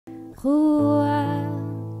rua,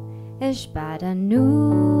 espada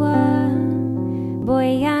nua,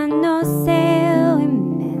 boiando no céu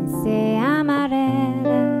imensa e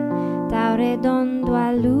amarela, tão redondo a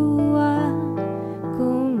lua,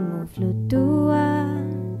 como flutua,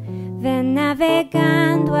 vem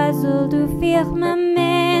navegando azul do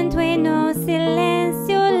firmamento e no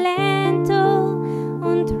silêncio lento,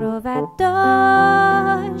 trovador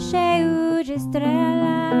cheio de estrelas.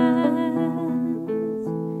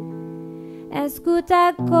 Escuta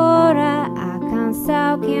agora a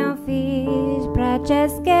canção que eu fiz pra te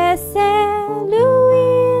esquecer,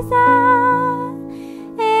 Luiza.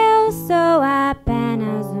 Eu sou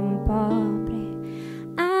apenas um pobre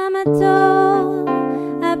amador,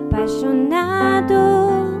 apaixonado,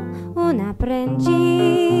 um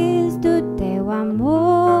aprendiz do teu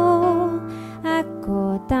amor.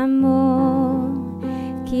 Amor,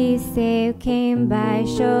 que sei que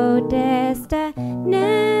embaixo desta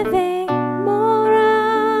neve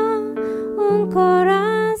mora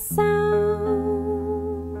coração.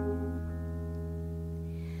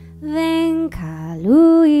 Vem cá,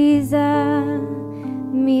 Luiza,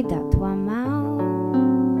 me dá tua mão.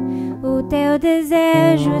 O teu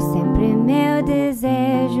desejo, sempre meu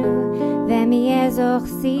desejo, vem me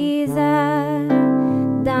exorciza.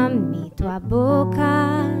 Dá-me tua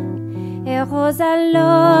boca, é rosa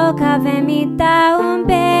louca, vem me dar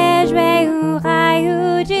beijo, é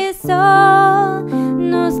raio de sol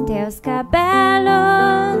nos teus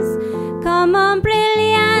cabelos, como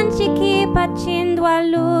brilhante que batindo a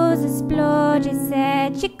luz explode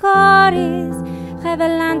 7 cores,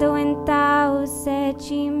 revelando então os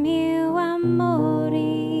 7.000 amores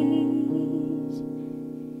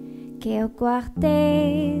que eu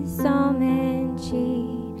guardei somente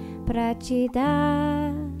pra te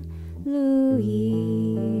dar,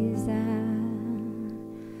 Luiza.